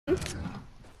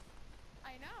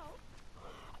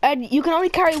you can only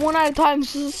carry one at a time,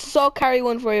 so I'll carry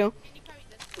one for you. Can you carry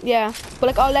this? Yeah, but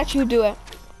like I'll let you do it.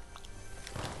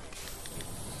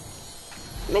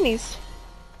 Minis.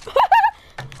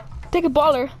 Take a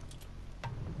baller.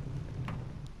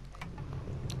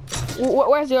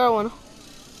 Where's the other one?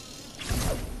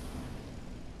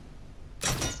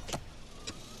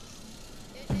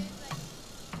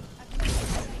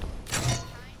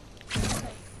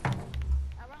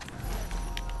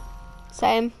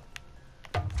 Same.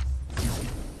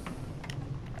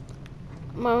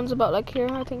 My one's about like here,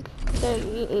 I think.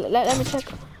 Let me check.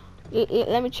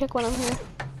 Let me check when I'm here.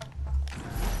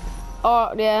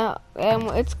 Oh yeah,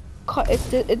 it's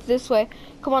this way.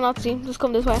 Come on, Nazi, just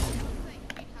come this way.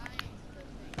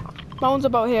 My one's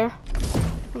about here.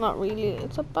 Not really.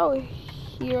 It's about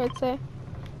here, I'd say.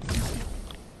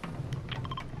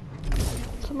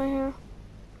 Somewhere here.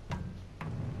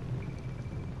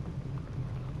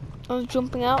 I was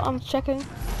jumping out. I'm checking.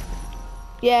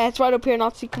 Yeah, it's right up here,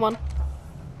 Nazi. Come on.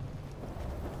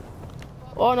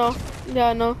 Oh no.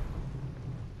 Yeah, no.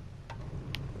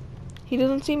 He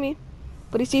doesn't see me,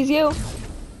 but he sees you.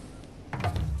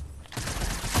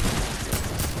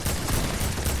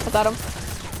 I got him.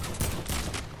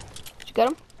 Did you get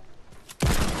him?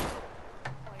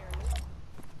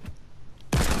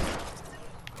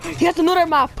 He has another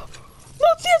map.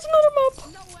 Nazi has another map.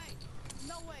 No way.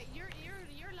 No way.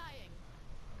 You're lying.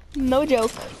 No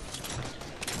joke.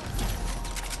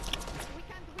 We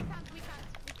can't, guys. We can't.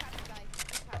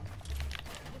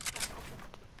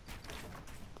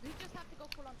 We just have to go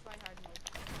full on try hard mode.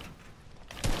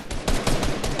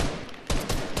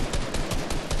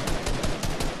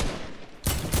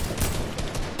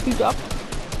 You dropped.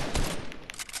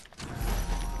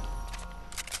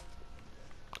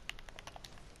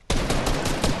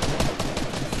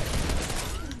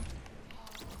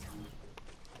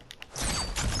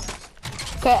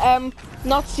 Okay,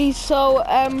 Nazi, so,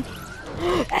 a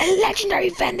legendary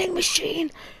vending machine.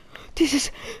 This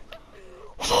is,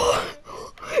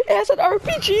 it has an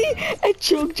RPG, a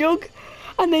jug,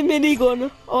 and a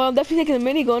minigun. Oh, I'm definitely taking a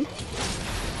minigun.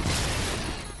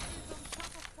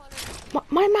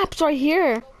 My map's right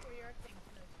here.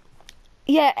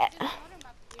 Yeah,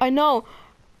 I know.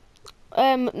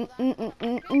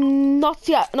 Not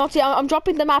yet. I'm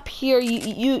dropping the map here.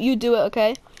 You do it,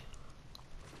 okay?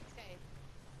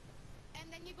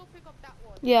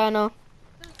 Yeah, I know.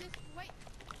 Does this, wait,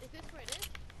 is this where it is?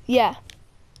 Yeah.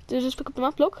 Did you just pick up the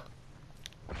map? Look.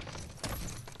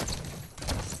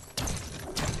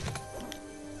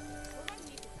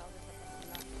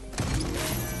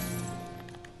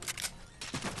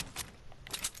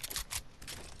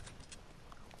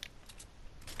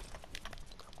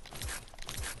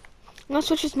 I'm gonna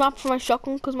switch this map for my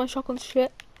shotgun because my shotgun's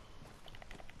shit.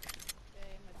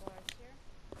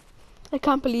 I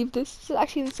can't believe this. This is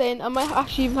actually insane. I might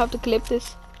actually even have to clip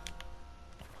this.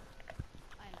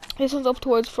 This one's up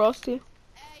towards Frosty.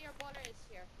 Your baller is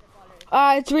here. Your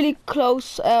baller is It's really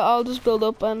close. I'll just build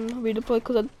up and redeploy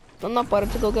because I'm not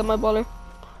bothered to go get my baller.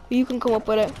 You can come up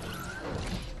with it.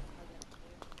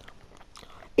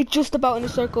 It's just about in a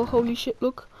circle. Holy shit,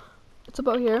 look. It's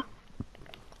about here.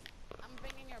 I'm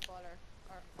bringing your baller.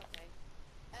 Okay.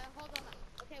 Hold on.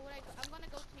 Okay, I'm gonna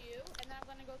go to you, and then I'm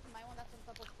gonna go to my one that's on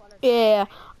top of baller. Yeah,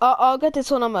 I'll get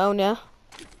this one on my own, yeah.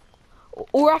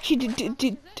 Or actually, I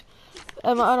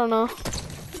don't know.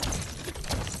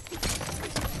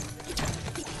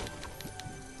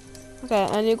 Okay,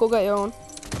 and you go get your own.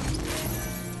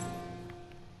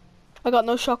 I got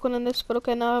no shotgun in this, but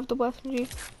okay, now I have the SMG.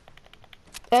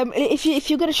 If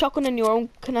you get a shotgun in your own,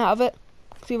 can I have it?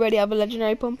 Cause you already have a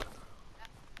legendary pump.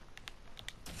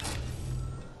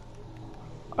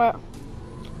 Alright.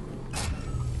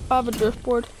 I have a drift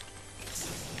board.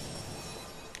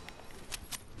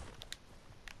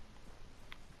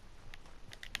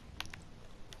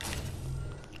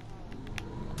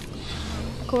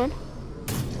 Come on.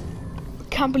 I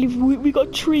can't believe we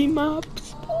got 3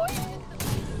 maps. Boy.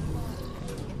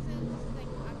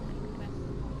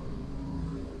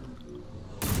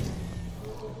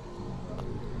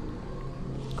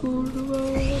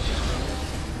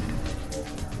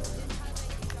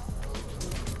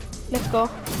 Let's go.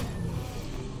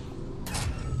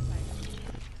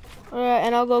 Alright,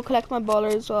 and I'll go collect my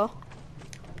baller as well.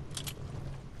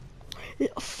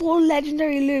 Full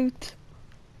legendary loot.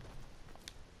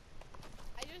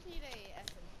 I just need a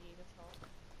SMG, that's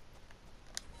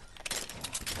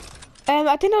all.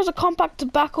 I think there was a compact to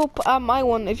back up my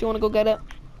one if you want to go get it.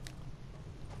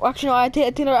 Or actually, no, I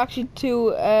think there are actually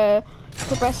 2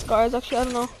 suppressed scars. Actually, I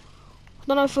don't know. I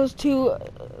don't know if it was 2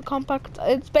 compact.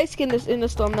 It's basically in the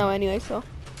storm now anyway, so.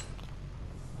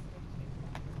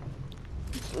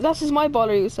 This is my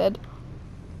baller. You said.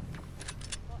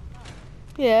 What?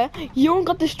 No. Yeah. Your one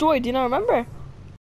got destroyed. Do you not remember?